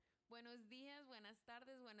Buenos días, buenas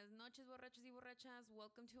tardes, buenas noches, borrachos y borrachas.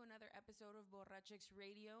 Welcome to another episode of Borrachex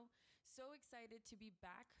Radio. So excited to be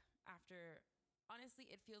back after, honestly,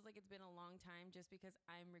 it feels like it's been a long time just because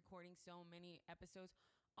I'm recording so many episodes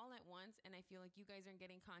all at once. And I feel like you guys aren't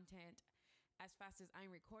getting content as fast as I'm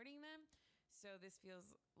recording them. So this feels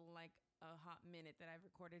like a hot minute that I've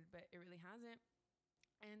recorded, but it really hasn't.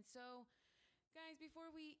 And so, guys, before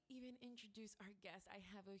we even introduce our guest, I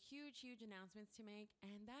have a huge announcement to make,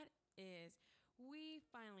 and that is we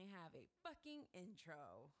finally have a fucking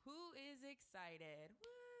intro. Who is excited?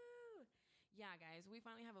 Woo! Yeah, guys, we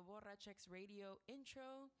finally have a Borrachex Radio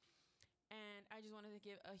intro, and I just wanted to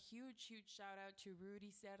give a huge shout out to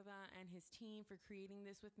Rudy Cerda and his team for creating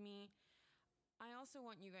this with me. I also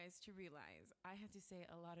want you guys to realize I had to say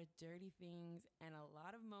a lot of dirty things and a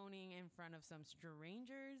lot of moaning in front of some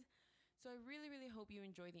strangers. So I really hope you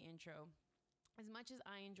enjoy the intro as much as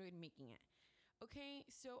I enjoyed making it. Okay,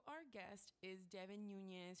 so our guest is Devin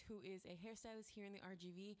Nunez, who is a hairstylist here in the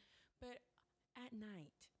RGV, but at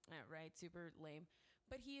night. Right, super lame.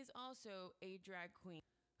 But he is also a drag queen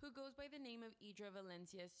who goes by the name of Idra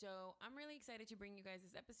Valencia. So I'm really excited to bring you guys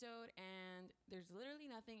this episode, and there's literally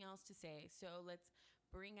nothing else to say. So let's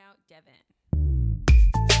bring out Devin.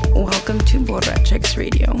 Welcome to Borrachex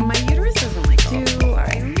Radio. My uterus doesn't like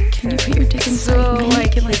Can you put your dick inside me?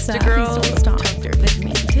 Like it the girl talked with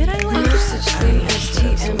me. Did I like such thing as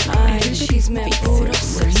TMI? She's met Buddha,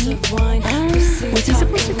 sips of wine. Was he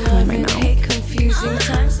supposed to come right now? Hate confusing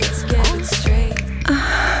times, let's get it straight.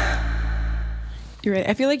 You're right.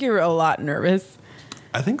 I feel like you're a lot nervous.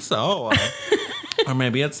 I think so. Or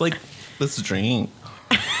maybe it's like this drink.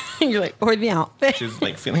 You're like, or the outfit. She's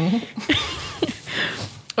like feeling.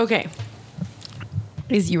 Okay.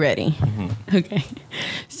 Is you ready? Mm-hmm. Okay.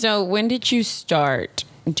 So when did you start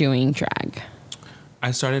doing drag?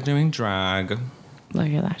 I started doing drag. Look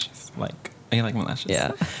at your lashes. You like my lashes?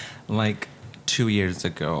 Yeah. Like 2 years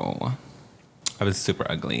ago. I was super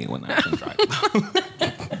ugly when I was in drag.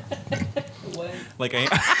 Like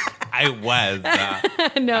I was.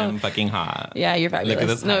 No. I'm fucking hot. Yeah, you're fabulous. Look at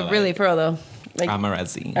this No, highlight. really, for real though. Like,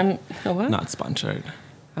 Amarezi. a what? Not sponsored.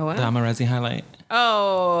 A what? The Amarezi highlight.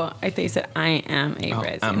 Oh, I thought you said I am a Oh,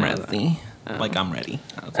 resi. I'm ready. Like I'm ready.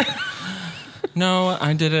 No,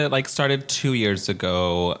 I did it started 2 years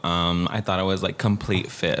ago. I thought I was like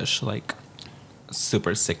complete fish, like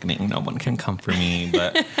super sickening. No one can come for me.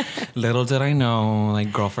 But little did I know,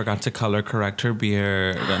 like girl forgot to color correct her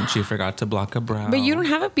beard and she forgot to block a brow. But you don't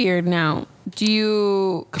have a beard now. Do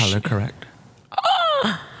you color correct?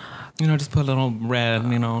 Just put a little red,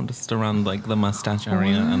 just around like the mustache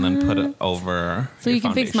area, and then put it over. So you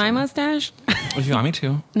can fix my mustache? If you want me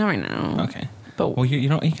to. Not right now. Okay. But well, you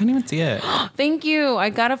can't even see it. Thank you. I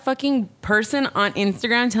got a fucking person on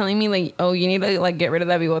Instagram telling me like, oh, you need to like get rid of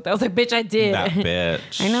that bigote. I was like, bitch, I did. That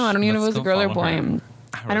bitch. I know. I don't even know if it was Let's a go girl or follow boy.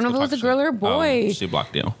 her. I don't know if it was a girl or a boy. Oh, she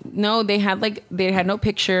blocked you. No, they had no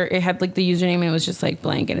picture. It had like the username and it was just like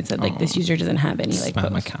blank and it said like this user doesn't have any like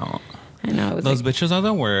spam posts. account. I know. It was Those bitches are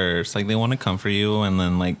the worst. Like they want to come for you and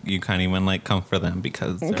then like you can't even like come for them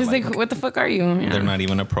because like, what the fuck are you? Yeah. They're not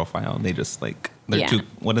even a profile. They just like they're too.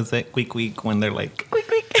 What is it? Quick when they're like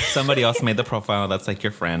quick. Somebody else made the profile that's like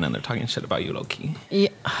your friend and they're talking shit about you low key. Yeah.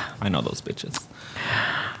 I know those bitches.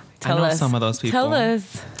 Tell I know us. some of those people. Tell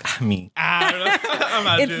us. Me.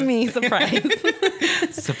 It's me. Surprise.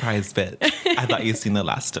 Surprise bitch. I thought you'd seen the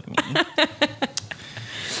last of me.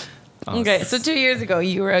 Okay, so 2 years ago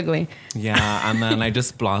you were ugly. Yeah, and then I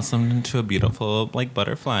just blossomed into a beautiful like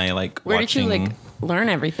butterfly. Like Where did you like learn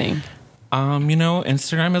everything?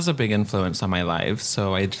 Instagram is a big influence on my life.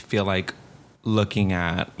 So I feel like looking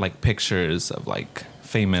at like pictures of like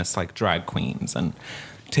famous like drag queens and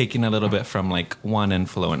taking a little bit from like one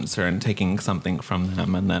influencer and taking something from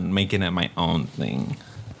them and then making it my own thing.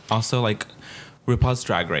 Also like RuPaul's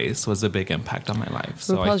Drag Race was a big impact on my life.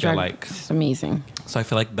 So RuPaul's I feel Drag Race is amazing. So I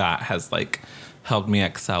feel like that has like helped me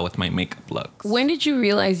excel with my makeup looks. When did you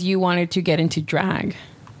realize you wanted to get into drag?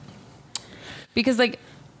 Because like,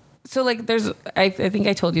 so like there's, I think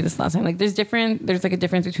I told you this last time, like there's like a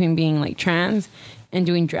difference between being like trans and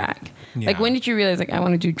doing drag. Yeah. Like when did you realize like I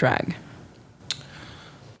want to do drag?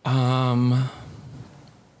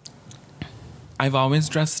 I've always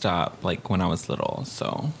dressed up like when I was little,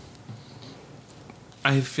 so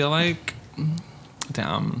I feel like,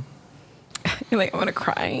 damn. You're like, I want to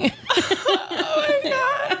cry.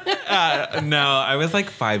 No, I was like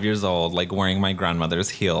 5 years old, like wearing my grandmother's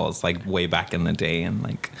heels, like way back in the day. And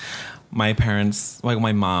like my parents, like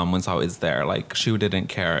my mom was always there. Like she didn't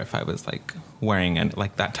care if I was like wearing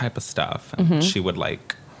like that type of stuff. And she would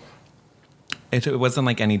like it wasn't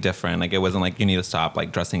like any different. Like it wasn't like you need to stop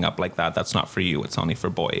like dressing up like that. That's not for you. It's only for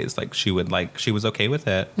boys. Like she was okay with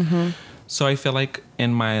it. Mm-hmm. So I feel like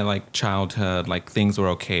in my like childhood, like things were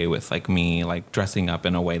okay with like me like dressing up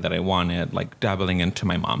in a way that I wanted, like dabbling into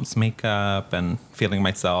my mom's makeup and feeling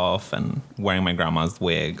myself and wearing my grandma's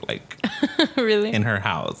wig, like Really? in her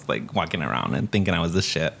house, like walking around and thinking I was the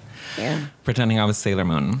shit. Yeah. Pretending I was Sailor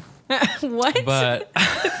Moon. What? But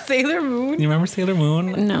Sailor Moon? you remember Sailor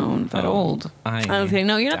Moon? No, not that old. I was kidding.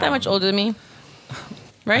 No, you're not that much older than me.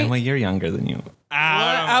 Right? I'm a year younger than you.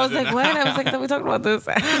 I was like, what? I was like, I thought we talked about this.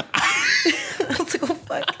 I was like, oh,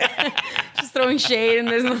 fuck. Just throwing shade and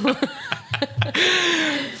there's no...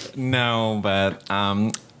 No, but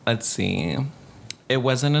let's see. It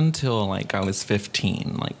wasn't until like I was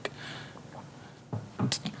 15, like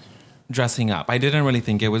dressing up. I didn't really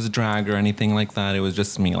think it was drag or anything like that. It was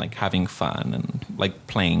just me like having fun and like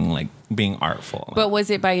playing, like being artful. But was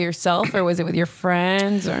it by yourself or was it with your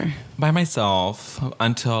friends or? By myself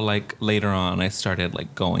until like later on I started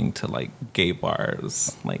like going to like gay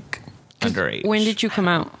bars, like underage. When did you come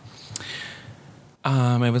out?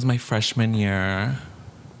 It was my freshman year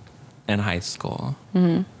in high school.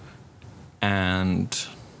 Mm-hmm. And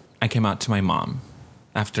I came out to my mom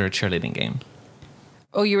after a cheerleading game.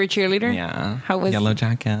 Oh, you were a cheerleader? Yeah. How was Yellow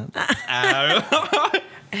Jackets?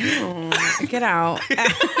 Get out.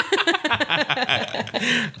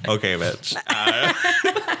 Okay, bitch.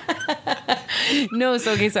 No,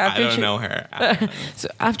 so okay, so I after don't know her. so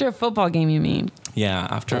after a football game, you mean? Yeah,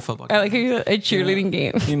 after a football I like how you said a cheerleading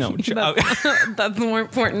game. You know, That's more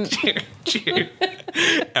important. cheer.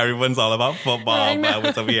 Everyone's all about football, I but I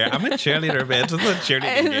was over here. I'm a cheerleader, bitch. It's a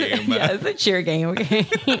cheerleading game. Yeah, it's a cheer game, okay?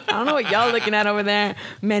 I don't know what y'all looking at over there.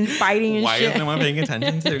 Men fighting and Why shit. is no one paying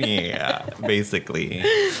attention to me? Yeah, basically.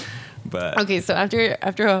 But Okay, so after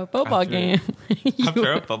a football game,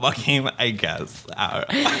 after a football game, I guess.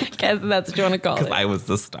 guess that's what you want to call Because it. I was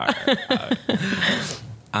the star.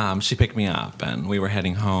 She picked me up and we were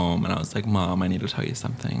heading home and I was like, Mom, I need to tell you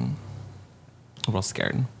something. I'm real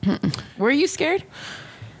scared. Were you scared?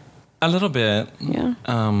 A little bit. Yeah.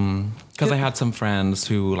 Because I had some friends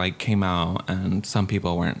who like came out and some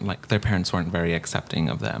people weren't like, their parents weren't very accepting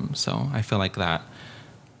of them. So I feel like that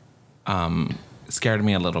scared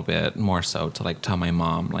me a little bit more so to like tell my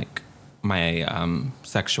mom like my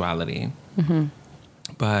sexuality. Mm-hmm.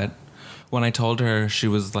 But when I told her, she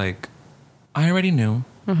was like, I already knew.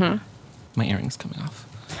 Mm-hmm. My earring's coming off.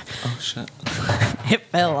 Oh shit. It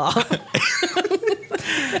fell off.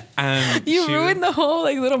 And You ruined the whole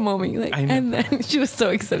like little moment. Like, I know. and then she was so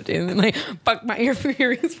accepting and then like, fuck my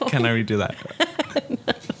earrings. Can I redo that?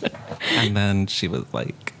 And then she was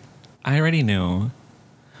like, I already knew.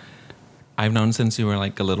 I've known since you were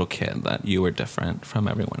like a little kid that you were different from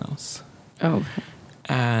everyone else. Oh.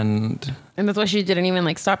 And And that's why she didn't even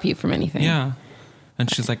like stop you from anything. yeah. And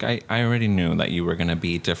she's like, I already knew that you were going to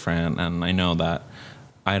be different. And I know that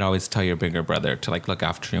I'd always tell your bigger brother to like look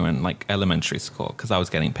after you in like elementary school because I was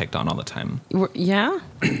getting picked on all the time. Yeah?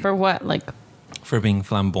 For what? Like, For being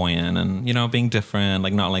flamboyant and, you know, being different.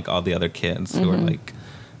 Like not like all the other kids who are like,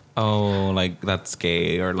 oh, like that's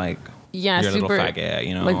gay or like, yeah, you're a super little faggot,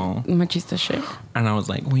 you know? like machista shit. And I was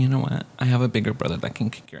like, well, you know what? I have a bigger brother that can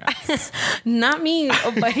kick your ass. Not me,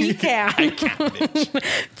 but he can. I can't,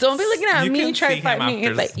 bitch. Don't be looking at You me can and try see to fight him me. after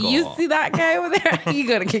It's like, school. you see that guy over there? He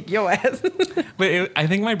gonna kick your ass. But I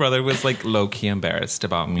think my brother was like low key embarrassed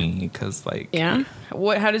about me because like Yeah?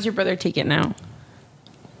 How does your brother take it now?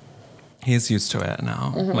 he's used to it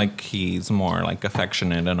now. Mm-hmm. Like he's more like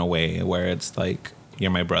affectionate in a way where it's like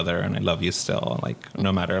you're my brother and I love you still. Like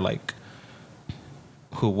no matter like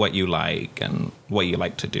what you like and what you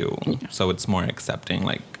like to do. So it's more accepting.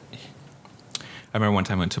 Like I remember one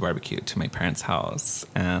time I went to barbecue to my parents' house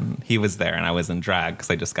and he was there and I was in drag because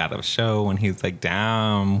I just got out of a show and he was like,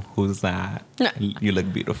 damn, who's that? You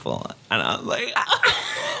look beautiful. And I was like,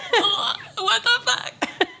 what the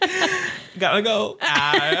fuck? Gotta go.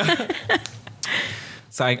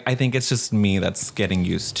 So I think it's just me that's getting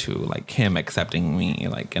used to like him accepting me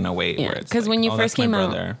like in a way Yeah. where it's Because like, when you oh, first that's my came out,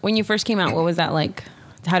 brother. what was that like?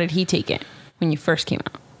 How did he take it when you first came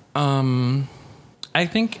out? I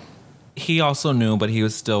think he also knew, but he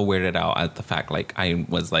was still weirded out at the fact like I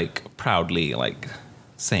was like proudly like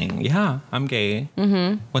saying, yeah, I'm gay.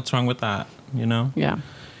 Mm-hmm. What's wrong with that? You know? Yeah.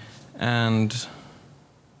 And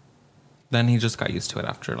then he just got used to it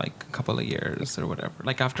after like a couple of years or whatever.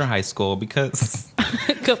 Like after high school because,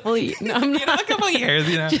 A couple of no, I'm you know, not. a couple of years,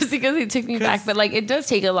 you know. Just because he took me back, but like it does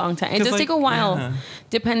take a long time. It 'Cause, does like, take a while, yeah.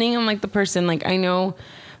 depending on like the person. Like I know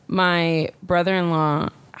my brother-in-law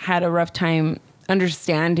had a rough time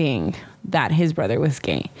understanding that his brother was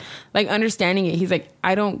gay. Like understanding it. He's like,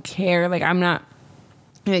 I don't care. Like I'm not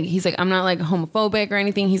like, he's like, I'm not like homophobic or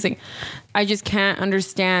anything. He's like, I just can't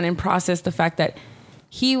understand and process the fact that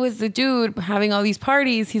he was the dude having all these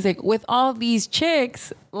parties. He's like, with all these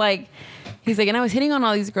chicks, like, he's like, and I was hitting on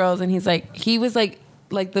all these girls, and he's like, he was like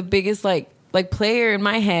the biggest like player in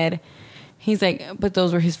my head. He's like, but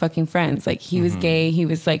those were his fucking friends. Like he was gay. He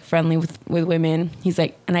was like friendly with women. He's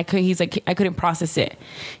like, and I couldn't process it.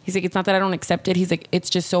 He's like, it's not that I don't accept it. He's like, it's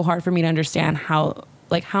just so hard for me to understand how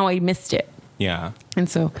I missed it. Yeah. And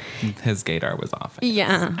so his gaydar was off.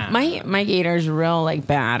 Yeah. My gaydar's real like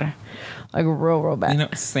bad. Like real bad. You know,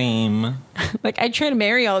 same. Like I try to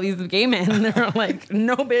marry all these gay men and they're like,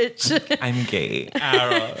 no bitch. I'm gay.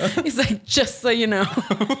 He's like, just so you know,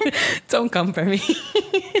 don't come for me.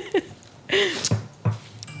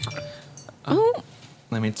 Oh.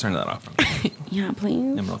 Let me turn that off. Yeah,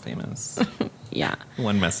 please. I'm real famous. Yeah.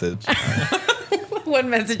 One message. One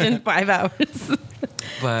message in 5 hours.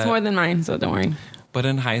 But, it's more than mine, so don't worry. But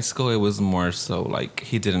in high school, it was more so like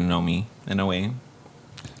he didn't know me in a way.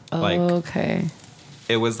 Like, okay.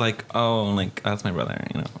 It was like, oh, like that's my brother,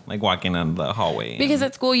 you know, like walking down the hallway. Because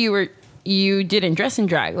at school you didn't dress in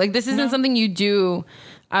drag. Like this isn't something you do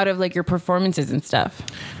out of like your performances and stuff.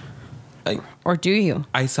 Or do you?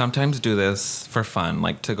 I sometimes do this for fun,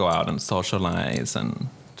 like to go out and socialize and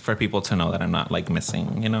for people to know that I'm not like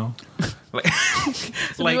missing, you know? Like,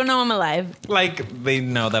 so people know I'm alive. Like they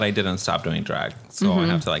know that I didn't stop doing drag. So I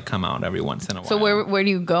have to like come out every once in a while. So where do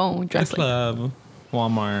you go dress the club,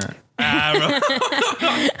 Walmart.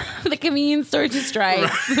 The convenience store just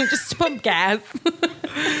strikes. Right. Just to pump gas.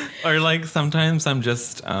 Or like sometimes I'm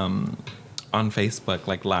just on Facebook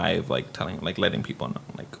like live, like letting people know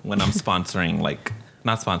like when I'm sponsoring, like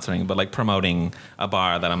not sponsoring, but like promoting a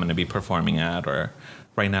bar that I'm going to be performing at. Or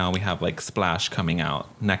right now we have like Splash coming out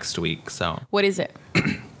next week. So what is it?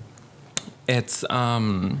 It's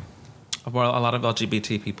well, a lot of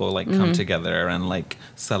LGBT people like come together and like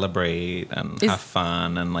celebrate and have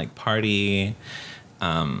fun and like party.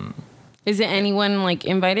 Is it anyone like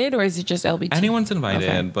invited or is it just LGBT? Anyone's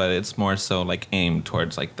invited, but it's more so like aimed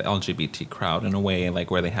towards like the LGBT crowd in a way,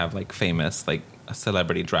 like where they have like famous like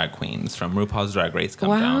celebrity drag queens from RuPaul's Drag Race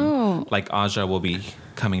come down. Like Aja will be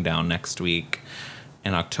coming down next week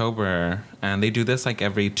in October, and they do this like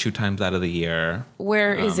every 2 times out of the year.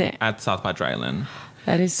 Where is it? At South by Dryland.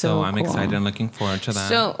 That is so I'm cool. excited and looking forward to that.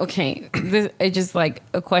 So, okay, it's just like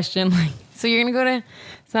a question. Like, so you're going to go to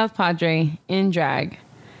South Padre in drag.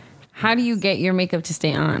 How do you get your makeup to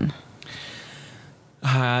stay on?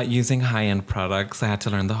 Using high-end products. I had to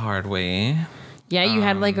learn the hard way. Yeah, you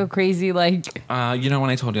had like a crazy like... you know when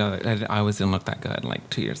I told you I always didn't look that good like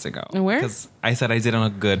 2 years ago. Where? Because I said I didn't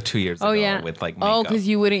look good 2 years ago with like makeup. Oh, because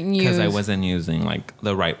you wouldn't use... Because I wasn't using like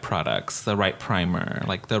the right products, the right primer,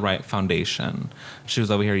 like the right foundation. She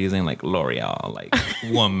was over here using like L'Oreal, like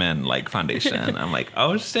woman like foundation. I'm like,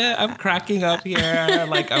 oh shit, I'm cracking up here.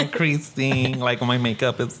 Like I'm creasing. Like my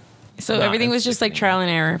makeup is... So everything was just like trial and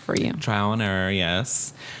error for you. Trial and error,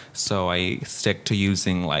 yes. So I stick to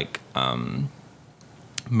using like...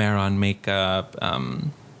 Maron makeup,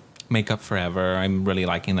 Makeup Forever. I'm really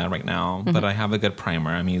liking that right now. But I have a good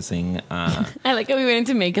primer. I'm using... I like how we went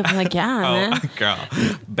into makeup. I'm like, yeah, man. Girl.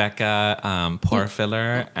 Becca Pore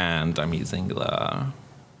Filler. And I'm using the...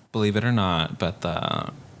 Believe it or not, but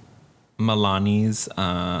the Milani's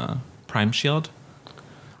Prime Shield.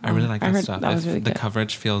 I really like that stuff. That was really the good.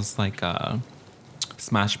 coverage feels like a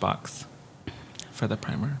Smashbox for the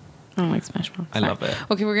primer. I don't like Smashbox. I love it.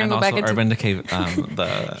 Okay, we're going to go back into... Urban Decay,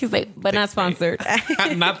 the... He's like, but not sponsored.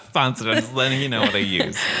 Not sponsored. I'm just letting you know what I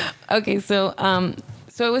use. Okay, so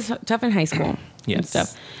it was tough in high school and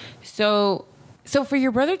stuff. So for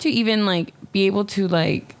your brother to even like be able to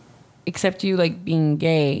like accept you like being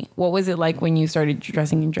gay, what was it like when you started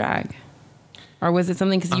dressing in drag? Or was it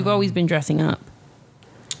something, because you've always been dressing up?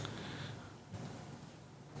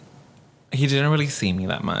 He didn't really see me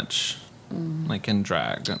that much. Like in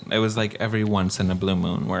drag. It was like every once in a blue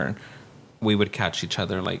moon where we would catch each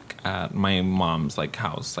other like at my mom's like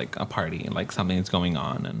house, like a party, like something's going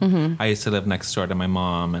on. And I used to live next door to my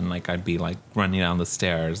mom, and like I'd be like running down the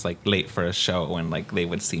stairs like late for a show, and like they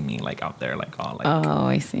would see me like out there like all like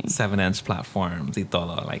I see 7-inch platforms y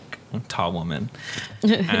todo, like tall woman.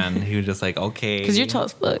 And he was just like, okay. Because you're tall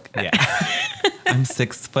as fuck. Yeah. I'm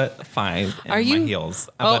 6'5" in Are you? my heels.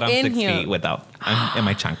 Oh, but I'm in 6 heels. feet without I'm in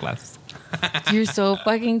my chanclas. You're so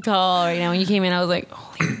fucking tall right now. When you came in, I was like,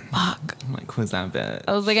 holy fuck. I'm like, who's that bitch?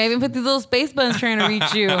 I was like, I even put these little space buttons trying to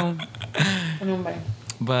reach you.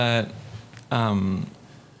 But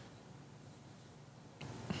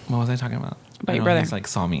what was I talking about? About your know brother. He's like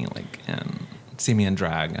saw me like and see me in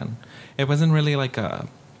drag, and it wasn't really like a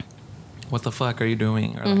what the fuck are you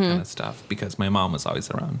doing or that kind of stuff, because my mom was always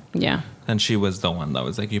around. Yeah. And she was the one that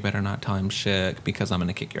was like, you better not tell him shit because I'm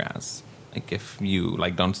gonna kick your ass. Like if you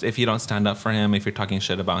don't stand up for him, if you're talking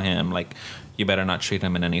shit about him, like you better not treat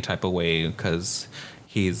him in any type of way, because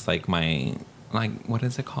he's like my, like, what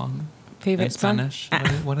is it called? Favorite in Spanish?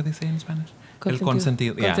 What do they say in Spanish? El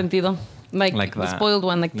consentido. Yeah. Consentido. Like the that. spoiled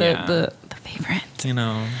one, like Yeah. the favorite. You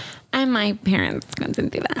know. I'm my parents'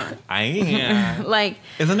 consentida. Yeah. Like,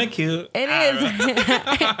 Isn't it cute? it is.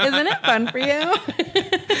 Isn't it fun for you?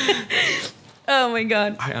 Oh my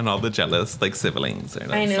God. And all the jealous like siblings. Are,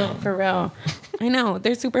 like, I know, so- for real. I know.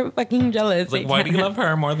 They're super fucking jealous. Like, why do you love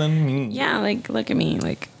her more than me? Yeah, like, look at me.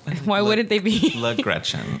 Like, why wouldn't they be? Look,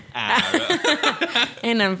 Gretchen.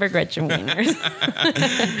 And none for Gretchen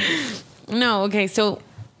Wieners. No, okay, so,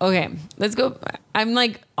 okay, let's go. I'm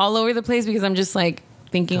like all over the place because I'm just like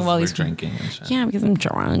thinking of all these. drinking and shit. Yeah, because I'm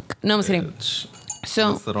drunk. No, I'm just kidding.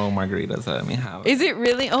 So, Those little margaritas that let me have. is it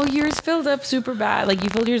really? Oh, yours filled up super bad. Like, you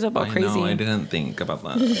filled yours up all crazy. I know, I didn't think about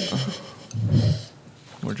that.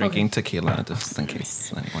 We're drinking tequila just in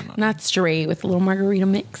case anyone. Not straight with a little margarita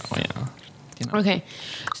mix. Oh, yeah. You know. Okay,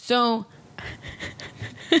 so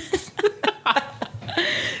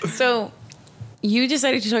so you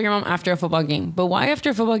decided to tell your mom after a football game, but why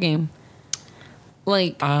after a football game?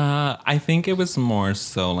 Like, I think it was more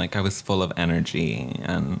so like I was full of energy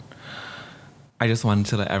and I just wanted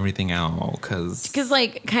to let everything out because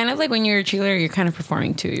like, kind of like when you're a cheerleader, you're kind of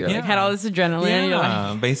performing too. You're like, had all this adrenaline. Yeah, You're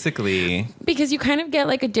like, basically. because you kind of get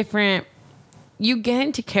like a different. You get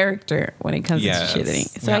into character when it comes Yes. to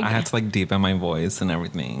cheerleading. So Yeah, I had to like deepen my voice and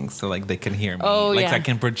everything so like they can hear me. Oh, like yeah. I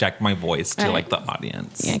can project my voice to Right. like the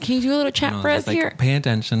audience. yeah, can you do a little chat You know, for us just, like, here? pay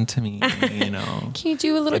attention to me, you know. Can you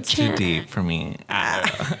do a little It's too chat? deep for me.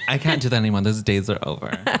 I can't do that anymore. Those days are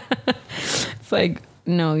over. It's like,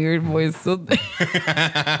 no, your voice. But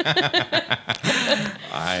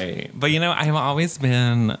you know, I've always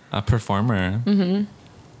been a performer. Mm-hmm.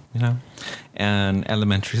 You know, and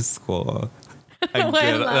elementary school. I Why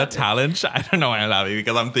did I'm a laughing? talent show. I don't know why I'm laughing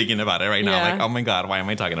because I'm thinking about it right now. Yeah. Like, oh my God, why am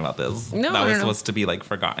I talking about this? No, that was no. supposed to be like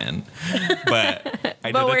forgotten. But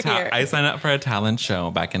I But we're did here. I signed up for a talent show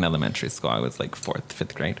back in elementary school. I was like 4th,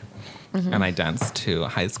 5th grade. Mm-hmm. And I danced to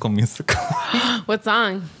High School Musical. What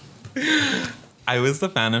song? I was the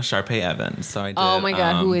fan of Sharpay Evans. So I did Oh my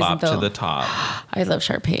God, who isn't Bop though? to the Top. I love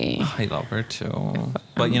Sharpay. I love her too.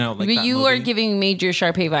 But you know, like But that you are movie- giving major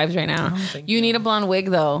Sharpay vibes right now. thank You you. need a blonde wig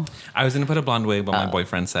though. I was gonna put a blonde wig, but my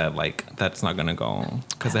boyfriend said like that's not gonna go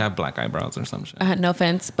because they have black eyebrows or some shit. No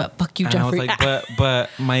offense, but fuck you, And I was Jeffrey. like, but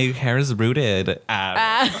my hair is rooted.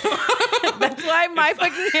 That's why my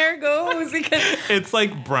fucking hair goes because It's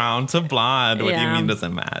like brown to blonde. What do you Yeah. mean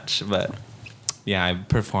doesn't match? But yeah, I've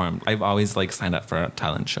performed. I've always like signed up for a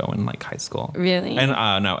talent show in like high school. Really? And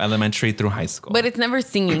no, elementary through high school. but it's never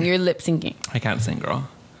singing. You're lip syncing. I can't sing, girl.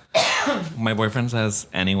 My boyfriend says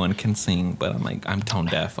anyone can sing, but I'm like I'm tone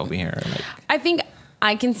deaf over here. Like I think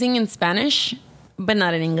I can sing in Spanish, but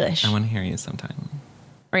not in English. I want to hear you sometime.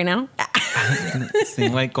 Right now?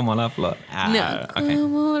 Sing like como la flor. No. Okay.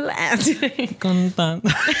 Como la- Con tan-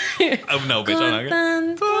 oh no, bitch. I'm not gonna-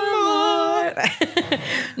 Con tanto amor.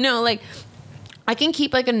 No, like I can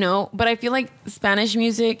keep like a note, but I feel like Spanish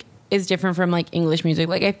music is different from like English music.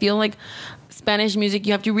 Like I feel like Spanish music,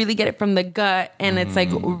 you have to really get it from the gut, and it's like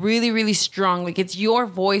really, really strong. Like it's your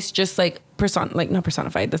voice, just like not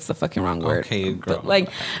personified. That's the fucking wrong word. Okay, girl. But like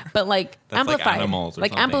That's like amplified. animals or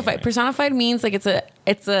like something, amplified. right? Personified means like it's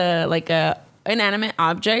a like a inanimate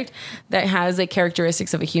object that has the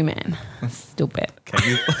characteristics of a human. Stupid.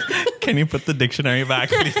 Can you put the dictionary back,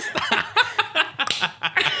 please?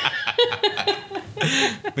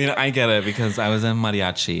 But, you know, I get it because I was in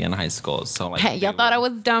mariachi in high school, so like. Hey, y'all thought I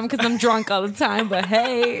was dumb because I'm drunk all the time, but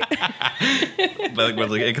hey. But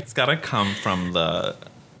like, it's gotta come from the,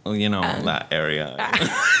 you know, that area.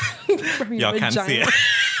 From your Y'all can't see vagina. it.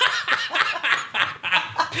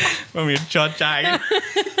 From your chochai.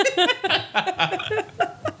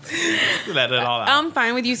 Let it all out. I'm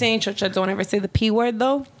fine with you saying chocha. Don't ever say the P word,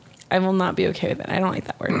 though. I will not be okay with it. I don't like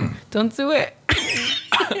that word. Don't do it.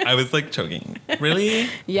 I was like choking. Really?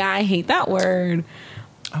 Yeah, I hate that word.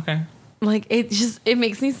 Okay. Like, it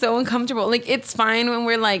makes me so uncomfortable. Like, it's fine when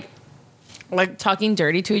we're like talking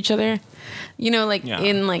dirty to each other. You know, like Yeah.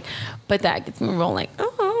 in like, but that gets me real like,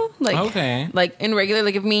 oh, like, Okay. like in regular,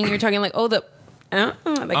 like if me and you're talking like, like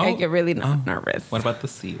I get really nervous. What about the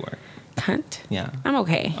C word? Cunt? Yeah. I'm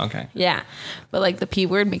okay. Okay. Yeah. But like the P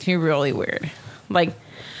word makes me really weird. Like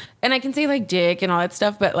and I can say like dick and all that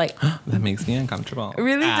stuff, but like That makes me uncomfortable.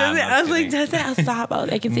 really does it? I'm I was kidding. like, does it? I'll stop.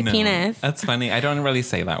 I can say No, penis. That's funny. I don't really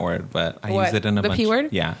say that word, but I What? use it in a The bunch. P word?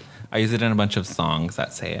 Yeah, I use it in a bunch of songs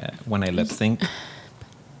that say it when I lip sync.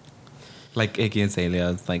 Like Iggy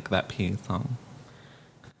Azalea's like that P song.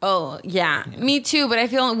 Oh yeah, me too. But I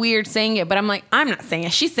feel weird saying it. But I'm like, I'm not saying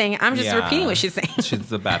it. She's saying it. I'm just Yeah. repeating what she's saying.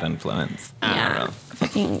 She's a bad influence. I don't Yeah, know.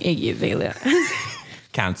 fucking Iggy Azalea.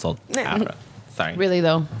 Cancelled. I don't know. Sorry. Really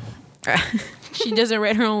though, she doesn't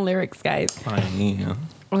write her own lyrics, guys. Yeah.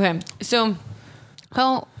 Okay, so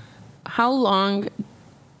how long?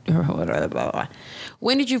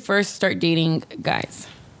 When did you first start dating guys?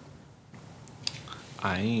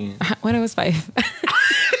 When I was 5.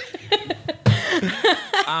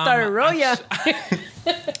 Started real young.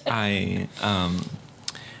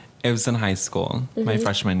 It was in high school, my Mm-hmm.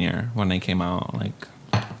 freshman year when I came out, like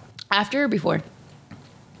After or before?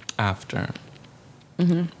 after.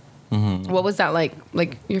 What was that like?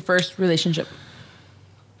 Like your first relationship?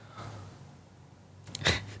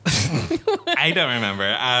 I don't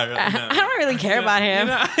remember. I don't really care about him.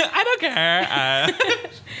 I don't care.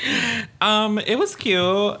 It was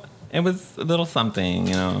cute. It was a little something,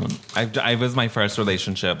 you know. I was my first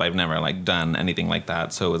relationship. I've never like done anything like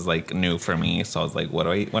that, so it was like new for me. So I was like, what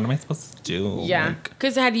am I supposed to do? Yeah. Like,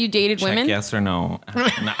 Because had you dated check women? yes or no.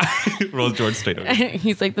 Nah. Roll George straight over.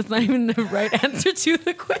 He's like, that's not even the right answer to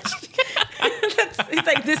the question. He's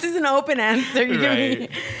like, this is an open answer. You give me- Right.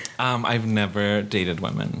 I've never dated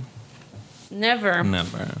women. Never.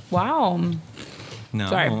 Never. Wow. No.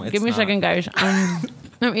 Sorry. it's Give me a not. second, guys. I'm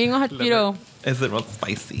eating a hot Cheeto. Is it real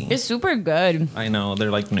spicy? It's super good. I know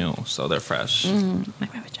they're like new, so they're fresh.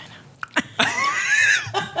 Like my vagina.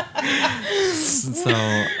 So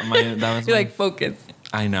that was You're my like, focus.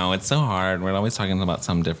 I know, it's so hard. We're always talking about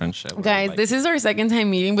some different shit. We're Guys, like, this is our second time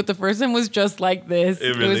meeting, but the first time was just like this.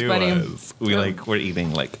 it really was funny. was. We like were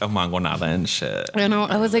eating like a mangonada and shit. I know.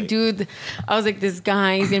 I was like, dude, this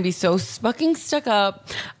guy is gonna be so fucking stuck up.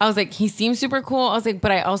 I was like, he seems super cool. I was like,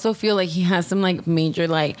 but I also feel like he has some like major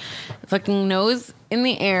like fucking nose in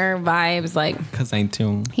the air vibes. Like Cause I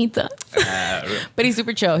do. he does, but he's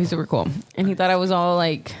super chill. He's super cool, and he thought I was all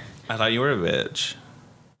like, I thought you were a bitch.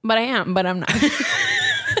 but I am, but I'm not.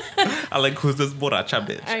 I like, who's this borracha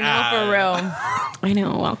bitch? I know for real. I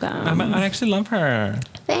know. Welcome. I actually love her.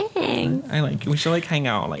 Thanks. I like. We should like hang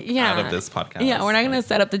out like Yeah. out of this podcast. Yeah, we're not gonna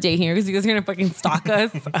set up the date here because you guys are gonna fucking stalk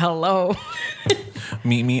us. Hello.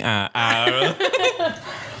 Meet me at.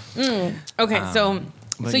 Okay, so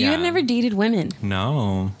but you had yeah. never dated women.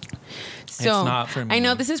 No, So not for me. I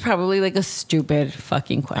know this is probably like a stupid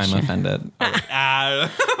fucking I'm question. offended. I'm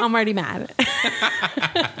already mad.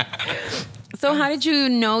 So how did you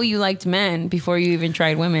know you liked men before you even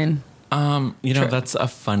tried women? You know, that's a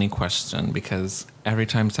funny question because every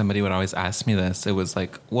time somebody would always ask me this, it was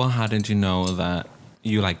like, well, how did you know that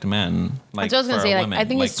you liked men? Like, So I was gonna for say, like, women? I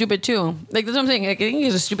think it's stupid too. Like that's what I'm saying. Like, I think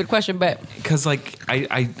it's a stupid question, but Because, like,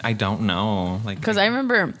 I don't know. Like, because I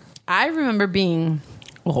remember being,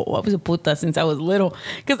 oh, I was a puta since I was little.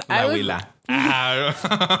 Because I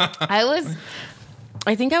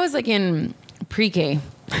think I was like in pre-K.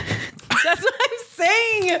 That's what I'm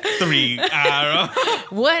saying. 3. How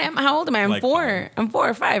old am I? I'm Like 4. I'm 4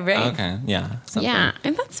 or 5, right? Okay, yeah. something. Yeah,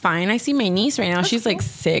 and that's fine. I see my niece right now. She's like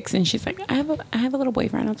 6, and she's like, I have a little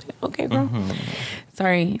boyfriend. I was like, okay, girl.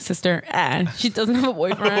 Sorry, sister. She doesn't have a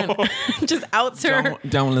boyfriend. Just outs her.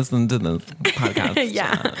 Don't listen to this podcast.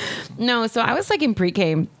 Yeah. No, so I was like in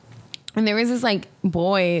pre-K. And there was this like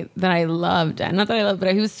boy that I loved. Not that I loved,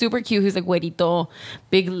 but he was super cute. He was like güerito,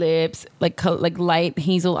 big lips, like light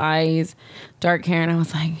hazel eyes, dark hair. And I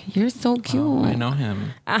was like, you're so cute. Oh, I know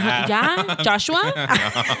him. Yeah, Joshua.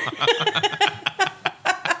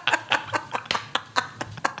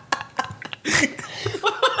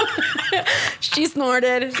 She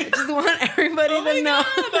snorted. I just want everybody to know.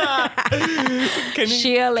 Can you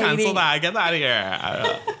She a lady. cancel that? Get out of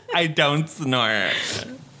here. I don't snort.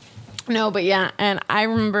 No, but yeah, and I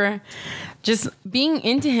remember just being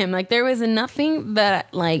into him. Like there was nothing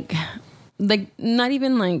that like not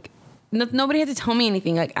even like nobody had to tell me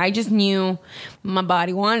anything. Like I just knew my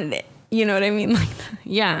body wanted it. You know what I mean? Like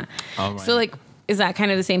yeah. All right. So like, is that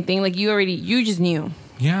kind of the same thing? Like you just knew.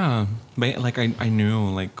 Yeah, but like I knew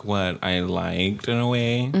like what I liked in a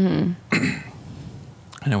way, and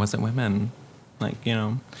it wasn't women, like you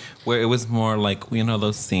know, where it was more like you know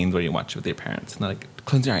those scenes where you watch with your parents and they're like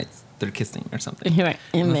close your eyes, they're kissing or something. You're like,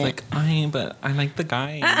 And in it's there. like but I like the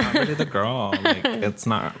guy, not really the girl. Like it's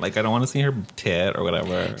not like I don't want to see her tit or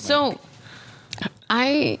whatever. So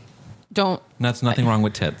I don't That's nothing wrong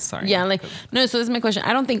with tits. Sorry. Yeah, like no. So this is my question.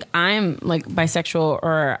 I don't think I'm like bisexual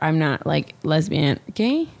or I'm not like lesbian,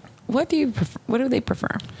 gay. What do you prefer? What do they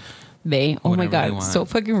prefer? They. Oh my Whatever they god, want. so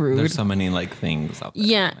fucking rude. There's so many like things out there.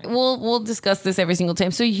 Yeah, Like, we'll discuss this every single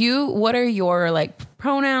time. So what are your like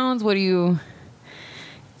pronouns? What do you?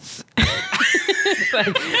 It's like,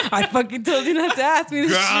 I fucking told you not to ask me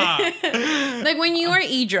this shit. Like when you are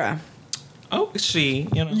Idra, oh, she.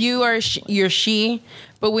 You know. you're she,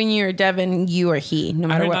 but when you're Devin, you are he. No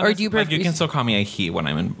matter what. Or do you like prefer? you can still call me a he when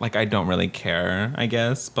I'm in like I don't really care, I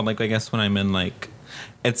guess. But like I guess when I'm in like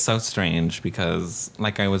it's so strange because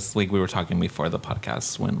like I was like we were talking before the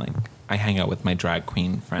podcast when like I hang out with my drag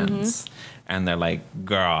queen friends and they're like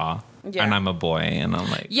girl Yeah. and I'm a boy and I'm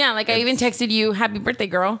like Yeah, like I even texted you, "Happy birthday,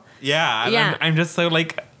 girl." yeah and Yeah. I'm just so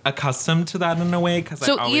like accustomed to that in a way because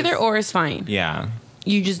So either or is fine. yeah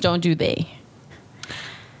You just don't do they.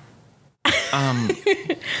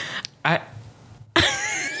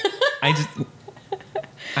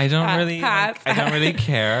 I don't Pass, really pass. I don't really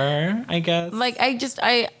care, I guess. Like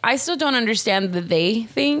I still don't understand the they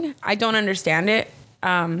thing. I don't understand it.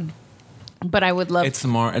 But I would love It's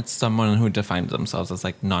someone who defines themselves as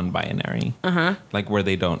like non-binary. Like where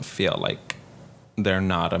they don't feel like they're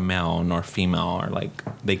not a male nor female or like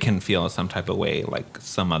they can feel some type of way like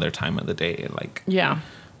some other time of the day. Like Yeah.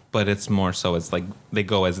 but it's more so it's like they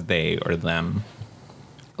go as they or them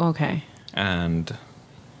Okay. and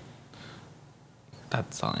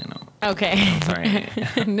that's all I know. Okay.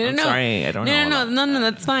 Sorry. No, I'm no. sorry, I don't know. No,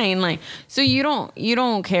 that's fine. Like, so you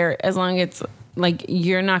don't care as long as it's like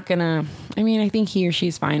you're not gonna. I mean, I think he or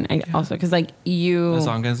she's fine. Also, because like you, As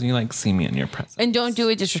long as you like see me in your presence. and don't do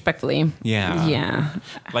it disrespectfully. Yeah. Yeah.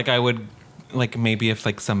 Like I would, like maybe if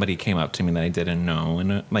like somebody came up to me that I didn't know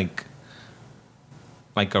and like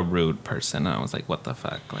a rude person, and I was like, what the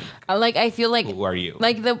fuck? Like I feel like who are you?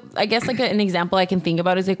 Like I guess like an example I can think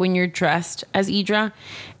about is like when you're dressed as Idra,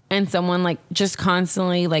 and someone like just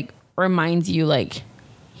constantly like reminds you like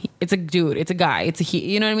it's a dude, it's a guy, it's a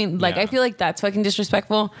he. You know what I mean? Like Yeah. I feel like that's fucking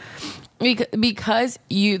disrespectful because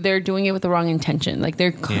they're doing it with the wrong intention. Like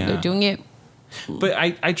they're doing it. But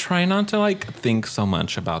I try not to like think so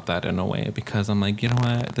much about that in a way because I'm like, you know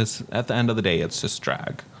what? This at the end of the day, it's just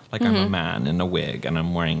drag. Like I'm a man in a wig and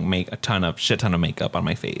I'm wearing shit ton of makeup on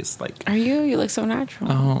my face. Like Are you? You look so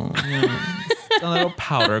natural. oh, yeah. A little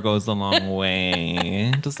powder goes a long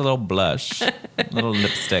way. Just a little blush, a little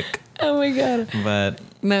lipstick. Oh my god. But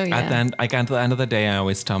No, yeah. at the end of the day, I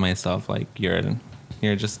always tell myself like you're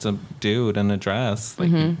just a dude in a dress.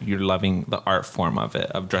 Like you're loving the art form of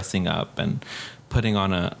it, of dressing up and putting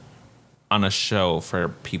on a show for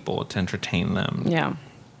people to entertain them. Yeah.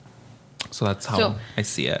 So that's how So- I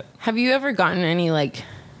see it. Have you ever gotten any like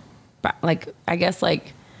I guess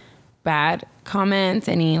like bad comments,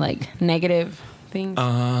 any like negative things?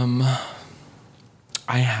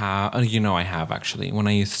 I have, I have actually. When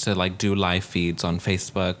I used to like do live feeds on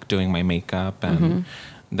Facebook doing my makeup, and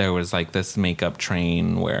there was like this makeup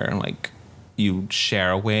train where like you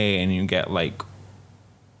share away and you get like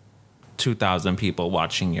 2,000 people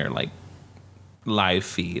watching your like live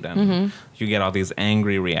feed, and you get all these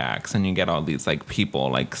angry reacts, and you get all these like people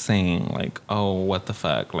like saying like, oh, what the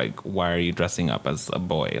fuck, like why are you dressing up as a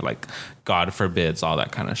boy, like God forbids, all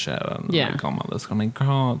that kind of shit. And Yeah. like, all this, I'm like,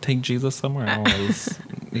 girl, take Jesus somewhere else.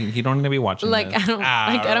 He don't need to be watching like this.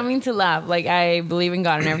 I don't mean to laugh. Like I believe in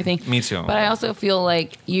God and everything. Me too. But I also feel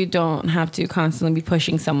like you don't have to constantly be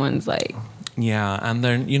pushing someone's like Yeah, and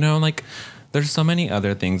then like there's so many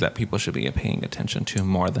other things that people should be paying attention to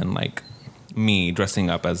more than like me dressing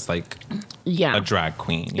up as like yeah. a drag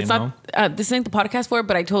queen. You It's know? not this ain't the podcast for it,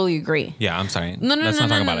 but I totally agree. Yeah, I'm sorry. No, Let's not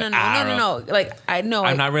talk about it. no. Like I know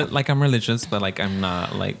I'm not like I'm religious, but like I'm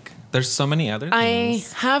not like. There's so many other I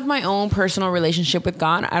things. have my own personal relationship with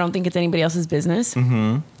God. I don't think it's anybody else's business.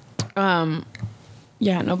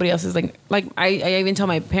 Yeah, nobody else is like I even tell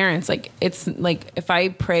my parents like it's like if I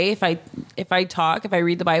pray, if I talk, if I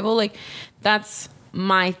read the Bible, like that's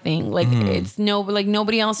my thing. Like it's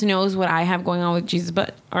nobody else knows what I have going on with Jesus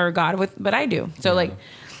but I do. So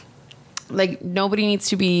like nobody needs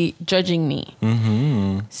to be judging me.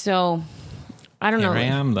 So I don't know. Here I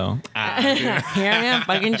am though. Here I am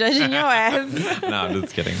fucking judging your ass. No, I'm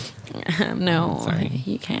just kidding. No, Sorry.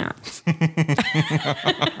 you can't.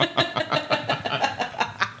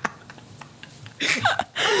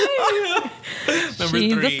 Number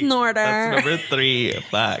She's a 3. snorter. That's number 3.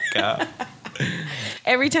 Fuck.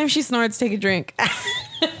 Every time she snorts, take a drink.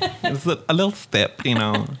 It's a little step, you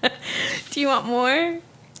know. Do you want more?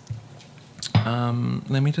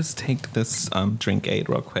 Let me just take this drink aid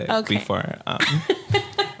real quick Okay. before.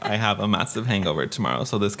 I have a massive hangover tomorrow,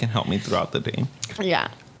 so this can help me throughout the day. Yeah.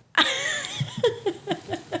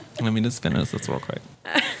 Let me just finish this real quick.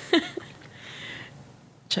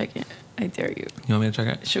 Chug it. I dare you. You want me to check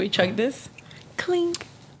it? Should we chug this? Clink.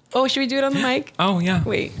 Oh, should we do it on the mic? Oh, yeah.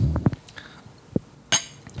 Wait.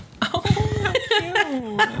 Oh, how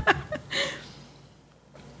cute.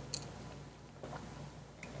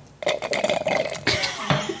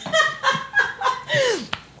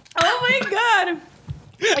 Oh my god.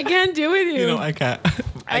 I can't do with you. You know, I can't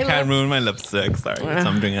love- ruin my lipstick. Sorry. So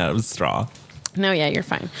I'm drinking it out of a straw. No, yeah, you're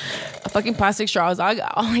fine. A fucking plastic straw is all I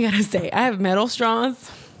gotta say. I have metal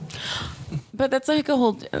straws. But that's like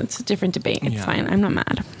it's a different debate. It's Yeah. fine. I'm not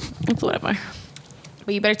mad. It's whatever.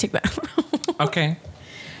 But you better take that. Okay.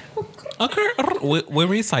 Okay. We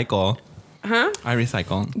recycle. Huh? I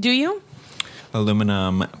recycle Do you?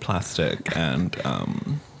 aluminum, plastic, and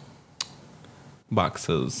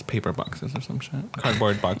boxes, paper boxes or some shit.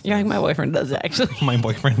 Cardboard boxes. Yeah, my boyfriend does it actually. My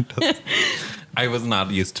boyfriend does. I was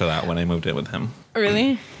not used to that when I moved in with him.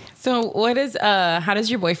 Really? So what is how does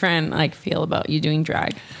your boyfriend like feel about you doing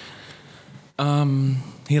drag?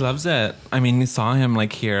 He loves it. I mean, you saw him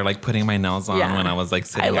like here, like putting my nails on Yeah. when I was like I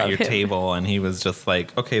sitting at love your him. table, and he was just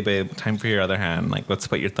like, "Okay, babe, time for your other hand. Like, let's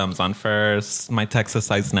put your thumbs on first. My Texas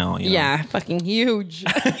size nail. You know? Yeah, fucking huge.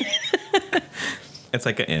 It's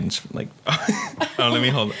like an inch. Like, oh, let me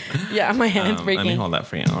hold. Yeah, my hand's breaking. Let me hold that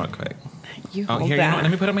for you real quick. You Oh, hold here, you know that. what?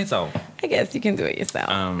 Let me put it myself. I guess you can do it yourself.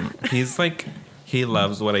 He's like, he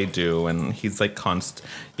loves what I do, and he's like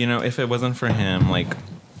you know, if it wasn't for him, like,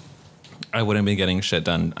 I wouldn't be getting shit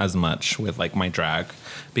done as much with like my drag,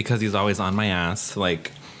 because he's always on my ass.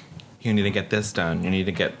 Like, you need to get this done. You need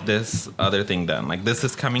to get this other thing done. Like, this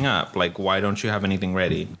is coming up. Like, why don't you have anything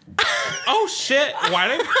ready? Oh shit! Why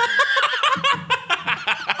did?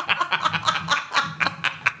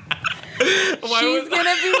 She's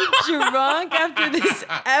gonna be drunk after this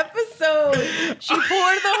episode. She poured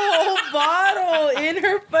the whole bottle in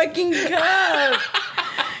her fucking cup.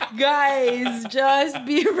 Guys, just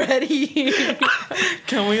be ready.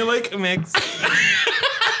 Can we like mix?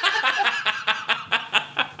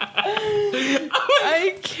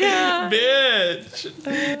 I can't. Bitch!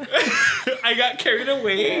 I got carried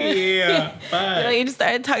away. But, You just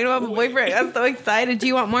started talking about my boyfriend. I'm so excited. Do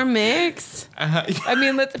you want more mix? I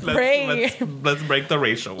mean, let's pray. Let's break the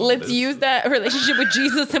racial. Let's use that relationship with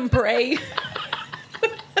Jesus and pray.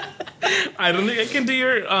 I don't think I can do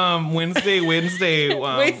your Wednesday. Your Wednesday. Your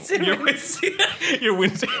Wednesday. You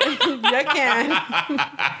can.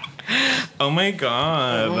 Oh my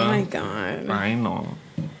god. Oh my god. I know.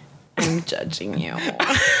 I'm judging you.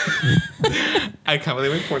 I can't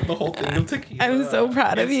believe I poured the whole thing of tequila. I'm so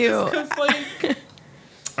proud of you. Just 'cause, like,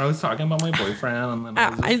 I was talking about my boyfriend, and then I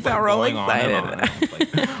was I just, got like, real going on and on. excited. I was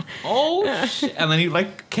like, oh shit! And then he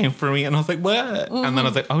like came for me, and I was like, what? And then I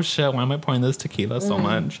was like, oh shit! Why am I pouring this tequila so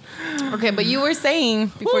much? Okay, but you were saying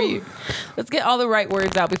before let's get all the right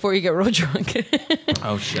words out before you get real drunk.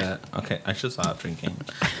 Oh shit! Okay, I should stop drinking.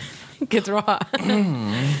 Gets raw.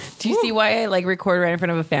 Do you see why I like record right in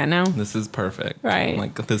front of a fan now? This is perfect. Right.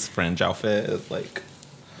 Like this fringe outfit is like,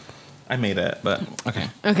 I made it, but okay.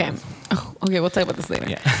 Okay. Oh, okay, we'll talk about this later.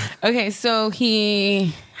 Yeah. Okay, so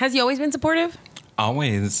has he always been supportive?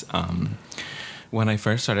 Always. When I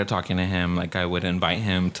first started talking to him, like I would invite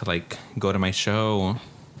him to like go to my show.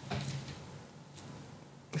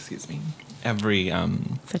 Excuse me.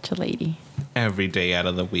 Such a lady. Every day out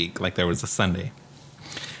of the week, like there was a Sunday.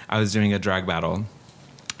 I was doing a drag battle.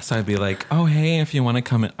 So I'd be like, oh, hey, if you want to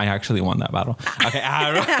come in. I actually won that battle. Okay.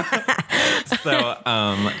 So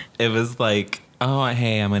it was like, oh,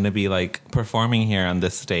 hey, I'm going to be like performing here on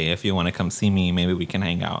this day. If you want to come see me, maybe we can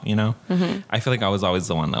hang out, you know? Mm-hmm. I feel like I was always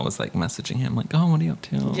the one that was like messaging him, like, oh, what are you up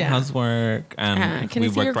to? Yeah. How's work? And can I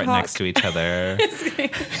we see your worked right cock? next to each other.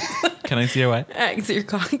 Can I see your what? See your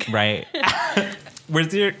cock. Right.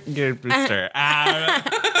 Where's your booster?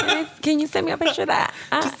 Can you send me a picture of that?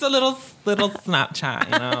 Just a little Snapchat,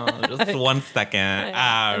 you know, just 1 second.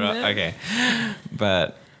 Okay.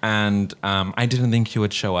 But, and I didn't think he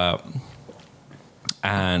would show up.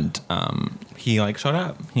 And he like showed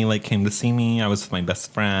up. He like came to see me. I was with my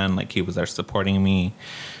best friend. Like he was there supporting me.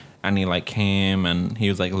 And he like came and he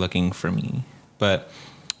was like looking for me. But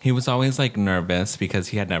he was always like nervous because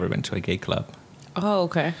he had never been to a gay club. Oh,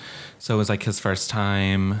 okay. So it was like his first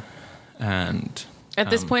time. And At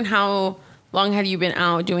this point, how long had you been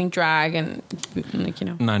out doing drag and like, you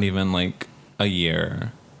know? not even like a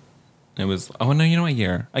year. It was, oh no, you know, a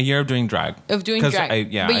year of doing drag. Of doing 'Cause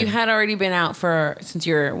drag. But you had already been out since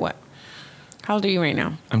you're what? How old are you right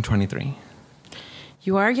now? I'm 23.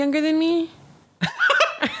 You are younger than me?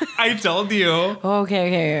 I told you.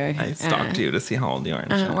 Okay. I stalked you to see how old you are.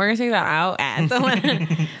 We're gonna take that out.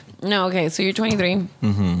 No, okay. So you're 23.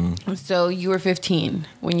 Mm-hmm. So you were 15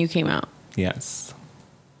 when you came out. Yes.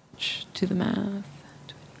 Do the math.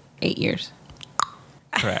 8 years.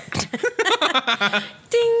 Correct.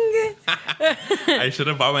 Ding. I should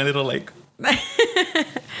have bought my little like.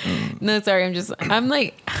 No, sorry. I'm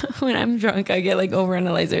like, when I'm drunk, I get like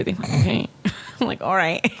overanalyze everything. Okay. I'm like, all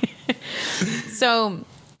right. So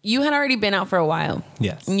you had already been out for a while.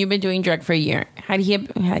 Yes. And you've been doing drag for a year. Had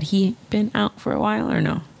he been out for a while or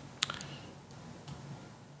no?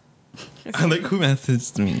 I like who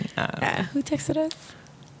messaged me. Who texted us?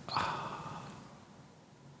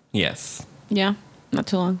 Yes. Yeah. Not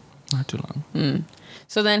too long. Not too long.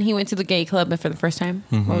 So then he went to the gay club for the first time.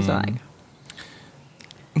 What was it like?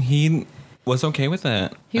 He was okay with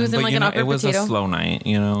it. He was in like an awkward it was potato? a slow night,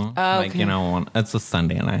 you know? Oh, like, okay. you know, it's a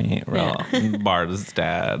Sunday night. Bar's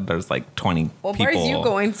dead. There's like 20 What people. bars you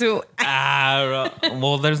going to?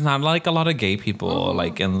 Well, there's not like a lot of gay people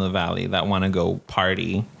like in the valley that want to go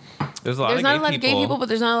party. There's not a lot of gay people, but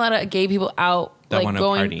there's not a lot of gay people out that like wanna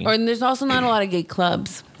going. party. Or there's also not a lot of gay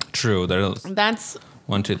clubs. True. There's That's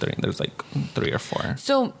 1, 2, 3. There's like 3 or 4.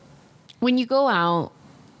 so when you go out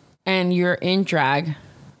and you're in drag,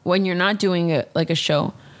 when you're not doing a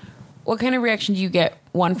show, what kind of reaction do you get?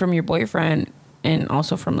 One, from your boyfriend, and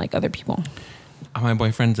also from like other people. My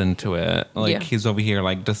boyfriend's into it. Like Yeah. he's over here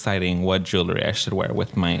like deciding what jewelry I should wear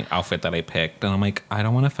with my outfit that I picked. And I'm like, I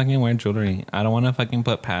don't want to fucking wear jewelry. I don't want to fucking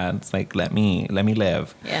put pads. Like let me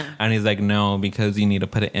live. Yeah. And he's like, no, because you need to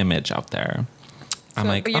put an image out there. I'm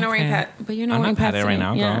like, but you're not wearing okay. but you're not I'm wearing not padded pads right today.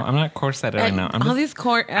 now, Yeah. girl. I'm not corseted right now. I'm all just, these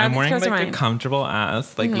I'm wearing clothes are like a mine. comfortable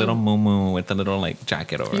ass, like little moo with a little like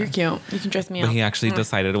jacket over. You're cute. You can dress me But up. he actually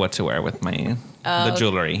decided what to wear with my the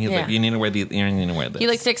jewelry. He's yeah. like, you need to wear these. You need to wear this. He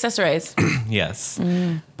likes to accessorize. Yes.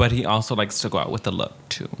 But he also likes to go out with a look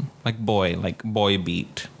too. Like boy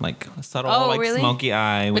beat. Like a subtle, Oh, like really? smoky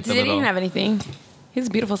eye But with today a he little. didn't have anything. He has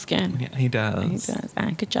beautiful skin. Yeah, he does. He does.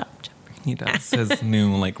 Good job. He does. His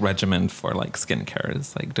new like regimen for like skincare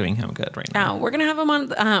is like doing him good right now. Now we're gonna have him on.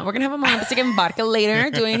 We're gonna have him on Lipstick and Vodka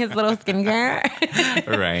later, doing his little skincare.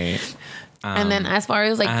 Right. And then as far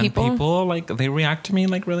as like And people, like they react to me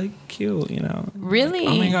like really cute, you know. Really?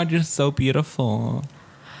 Like, oh my god, you're so beautiful.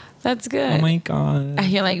 that's good. Oh my god.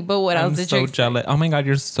 You're like, but what else I'm did so you? jealous. Oh my god,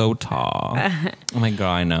 you're so tall. Oh my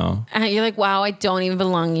god, I know. You're like, wow, I don't even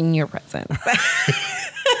belong in your presence.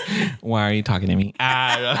 Why are you talking to me?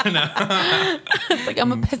 No. It's like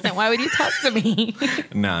I'm a peasant. Why would you talk to me?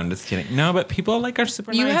 No, I'm just kidding. No, but people like are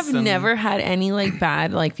super You nice. have and- never had any like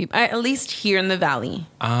bad like people, at least here in the valley.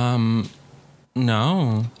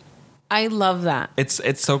 No. I love that. It's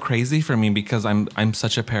so crazy for me because I'm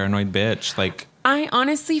such a paranoid bitch. Like I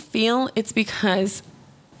honestly feel it's because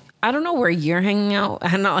I don't know where you're hanging out.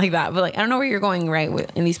 I'm not like that, but like I don't know where you're going right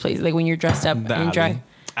with, in these places. Like when you're dressed up the and drag.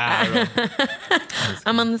 alley.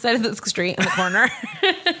 I'm on the side of the street in the corner.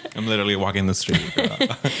 I'm literally walking the street.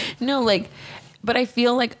 No, like, but I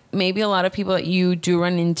feel like maybe a lot of people that you do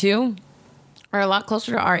run into are a lot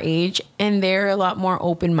closer to our age, and they're a lot more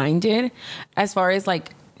open-minded as far as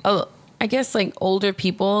like, I guess like older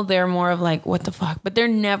people, they're more of like, what the fuck? But they're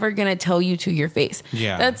never gonna tell you to your face.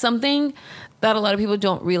 Yeah. That's something that a lot of people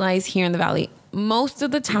don't realize here in the valley. Most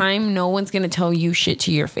of the time, no one's gonna tell you shit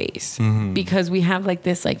to your face because we have like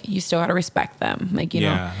this, like you still gotta respect them, like you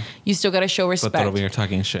know, Yeah. you still gotta show But respect. they're over here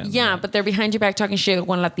talking shit. Yeah, but they're behind your back talking shit.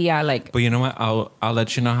 One la tia, like. But you know what? I'll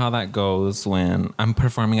let you know how that goes when I'm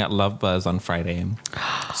performing at Love Buzz on Friday.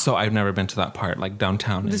 So I've never been to that part, like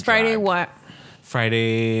downtown. This in Friday, drag. what?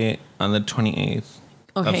 Friday on the 28th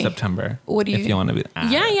of Okay. September. What do you? If you want to be.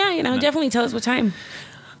 Yeah, you know, definitely tell us what time.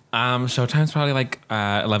 Showtime's probably like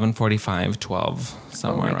 11:45, 12,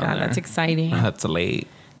 somewhere Oh my around god, there. that's exciting. That's late.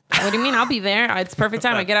 What do you mean? I'll be there. It's perfect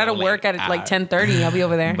time. I get out of That's work at late. like 10:30. I'll be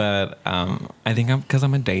over there. But I think because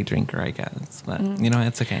I'm a day drinker, I guess. But you know,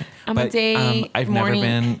 it's okay. I'm a but, day I've morning.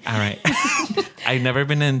 never been. All right. I've never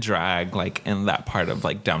been in drag like in that part of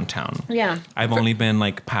like downtown. Yeah. I've only been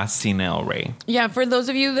like past Cena El Rey. Yeah, for those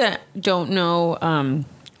of you that don't know,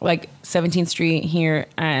 like 17th Street here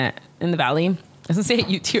in the Valley. I was gonna say at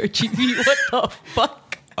UT or GB. What the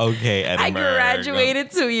fuck? Okay, I Edinburgh.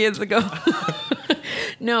 graduated 2 years ago.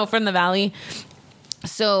 No, from the Valley.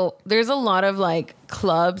 So there's a lot of like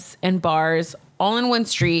clubs and bars all in one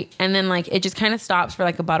street, and then like it just kind of stops for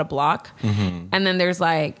like about a block, and then there's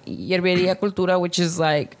like Yerberia Cultura, which is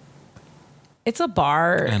like it's a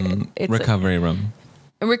bar And it's recovery room.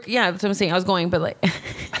 yeah, that's what I'm saying. I was going, but like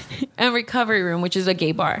a recovery room, which is a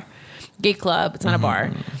gay bar, gay club. It's not a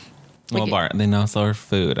bar. Well, Like, bar. They now serve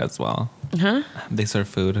food as well. Huh? They serve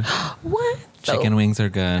food. What? Chicken wings are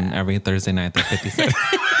good. Every Thursday night, they're 50 cents.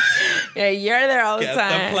 Yeah, you're there all the Get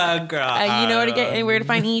time. the plug, girl. You know where to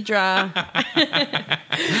find Idra.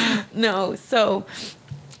 No, so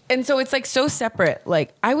it's like so separate.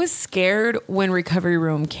 Like I was scared when Recovery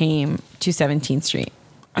Room came to 17th Street.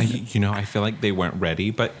 I feel like they weren't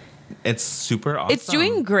ready, but it's super awesome. It's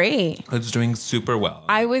doing great. It's doing super well.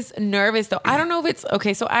 I was nervous though. I don't know if it's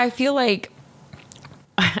okay. So I feel like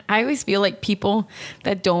I always feel like people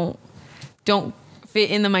that don't fit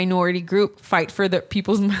in the minority group fight for the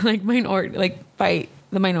people's like minority, like fight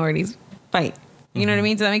the minorities fight. You know what I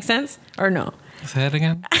mean? Does that make sense or no? Say it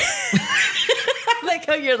again. Like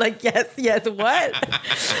how you're like, yes, what?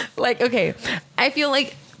 Like, okay. I feel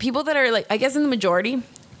like people that are like, I guess in the majority,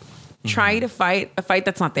 try to fight a fight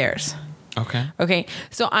that's not theirs. Okay. Okay.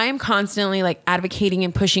 So I'm constantly like advocating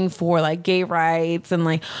and pushing for like gay rights and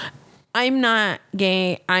like, I'm not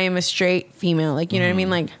gay. I am a straight female. Like, you know what I mean?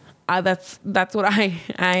 Like, that's what I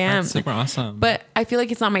am. That's super awesome. But I feel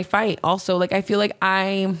like it's not my fight also. Like, I feel like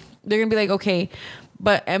they're going to be like, okay,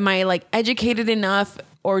 but am I like educated enough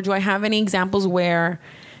or do I have any examples where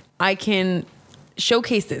I can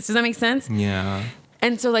showcase this? Does that make sense? Yeah.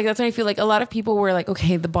 And so like, that's when I feel like a lot of people were like,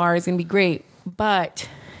 okay, the bar is going to be great, but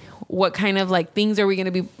what kind of like things are we going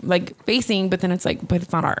to be like facing? But then it's like, but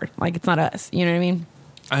it's not like, it's not us. You know what I mean?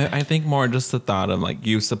 I think more just the thought of like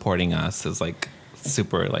you supporting us is like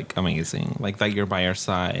super like amazing. Like that you're by our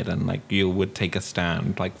side and like you would take a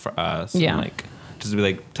stand like for us. Yeah. And, like just be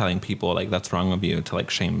like telling people like that's wrong of you to like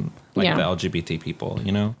shame like the LGBT people,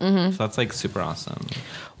 you know? So that's like super awesome.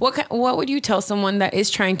 What would you tell someone that is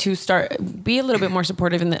trying to be a little bit more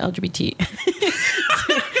supportive in the LGBT?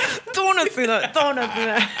 Don't say that.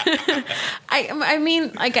 I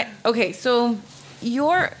mean, like, okay, so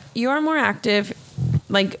you're more active,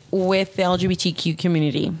 like with the LGBTQ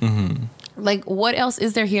community. Like, what else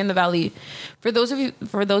is there here in the Valley? For those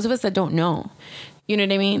of us that don't know, you know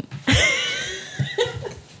what I mean?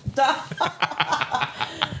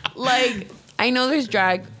 Like, I know there's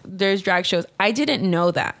drag shows. I didn't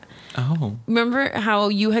know that. Oh. Remember how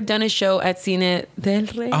you had done a show at Cine del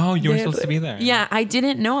Rey? Oh, you were supposed to be there. Yeah, I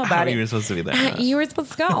didn't know about it. You were supposed to be there. You were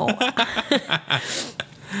supposed to go.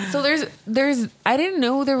 So I didn't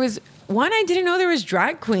know there was one. I didn't know there was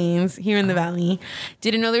drag queens here in the Valley.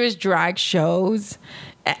 Didn't know there was drag shows.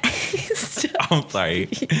 I'm sorry.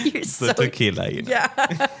 You're the tequila, you know.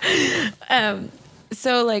 Yeah.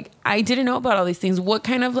 So like I didn't know about all these things. What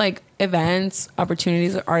kind of like events,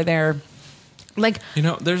 opportunities are there? Like, you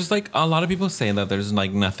know, there's like a lot of people say that there's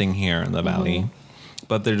like nothing here in the Valley,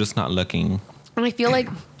 but they're just not looking. And I feel like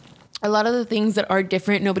a lot of the things that are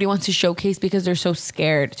different, nobody wants to showcase because they're so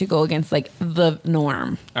scared to go against like the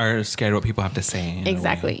norm. Or scared what people have to say.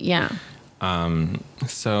 Exactly. Yeah.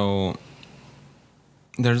 So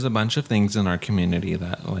there's a bunch of things in our community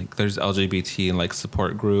that like there's LGBT like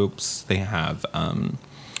support groups. They have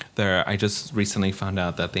I just recently found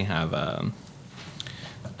out that they have a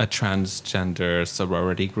transgender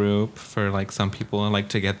sorority group for like some people and like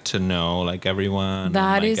to get to know like everyone.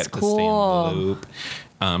 That and, like, is get cool. To stay in the loop.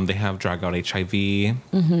 They have Drag Out HIV.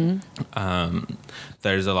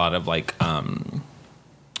 There's a lot of like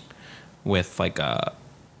with like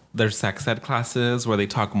there's sex ed classes where they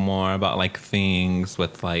talk more about like things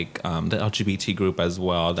with like the LGBT group as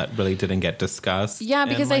well that really didn't get discussed. Yeah,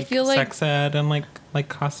 because in, I feel like sex ed and like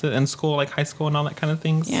classes in school, like high school and all that kind of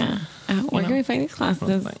things. Yeah. Where can we find these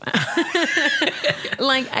classes?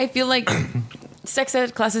 Like I feel like sex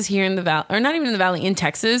ed classes here in the Valley, or not even in the Valley, in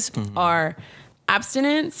Texas, are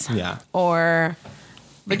abstinence, or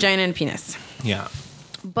vagina and penis. Yeah.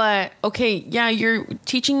 But okay, yeah, you're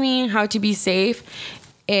teaching me how to be safe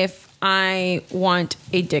if I want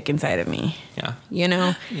a dick inside of me. Yeah. You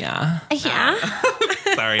know? Yeah. Yeah.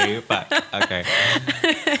 Sorry, but okay.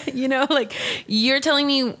 You know, like you're telling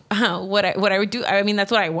me what I would do. I mean,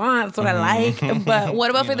 that's what I want. That's what I like. But what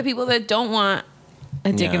about for the people that don't want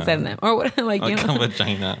a dick inside of them, or what? Like you know, a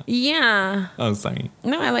vagina. Yeah. Oh, sorry.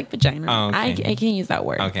 No, I like vagina. Oh, okay. I can't use that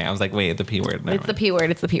word. Okay, I was like, wait, the P word. It's the P word.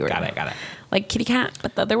 It's the P word. Got it. Like kitty cat,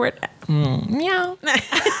 but the other word. Meow.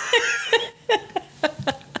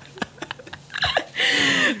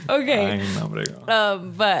 Okay.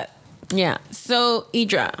 But yeah. So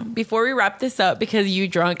Idra, before we wrap this up, because you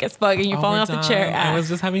drunk as fuck and you're falling off the chair. I was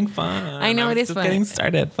just having fun. I know it is just fun. Getting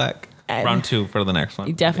started. Fuck. Round 2 for the next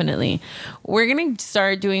one. Definitely. We're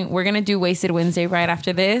gonna do Wasted Wednesday right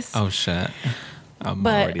after this. Oh shit. I'm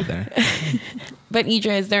already there. But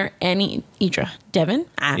Idra, is there any Devin?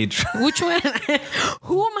 Idra. Which one?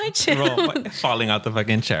 Who am I Falling out the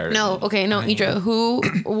fucking chair. No, okay, no,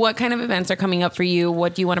 Idra. What kind of events are coming up for you?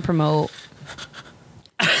 What do you want to promote?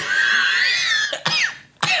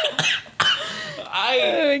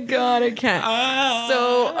 Oh my God, I can't.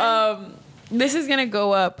 So, this is gonna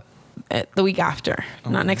go up the week after,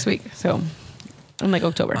 not next week. So, in like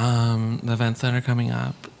October. The events that are coming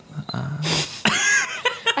up.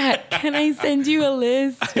 Can I send you a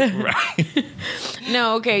list? Right.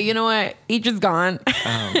 No, okay. You know what? Each is gone.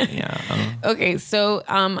 Yeah. Okay, so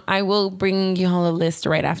I will bring you all a list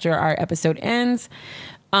right after our episode ends.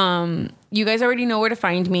 You guys already know where to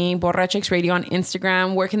find me. Borrachix Radio on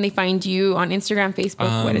Instagram. Where can they find you on Instagram,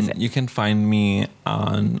 Facebook? What is it? You can find me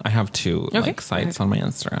on. I have two sites on my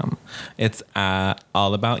Instagram. It's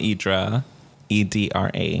All About Idra,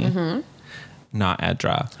 EDRA, not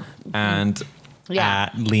Edra, and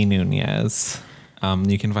at Lee Nunez.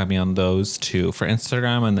 You can find me on those two for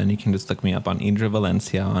Instagram, and then you can just look me up on Idra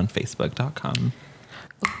Valencia on Facebook.com.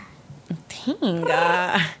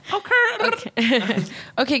 Okay.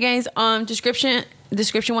 Okay, guys.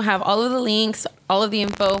 Description will have all of the links, all of the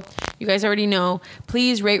info. You guys already know.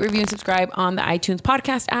 Please rate, review, and subscribe on the iTunes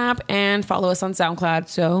podcast app, and follow us on SoundCloud.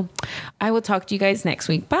 So, I will talk to you guys next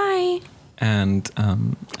week. Bye. And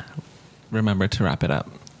remember to wrap it up.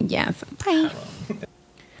 Yes. Bye.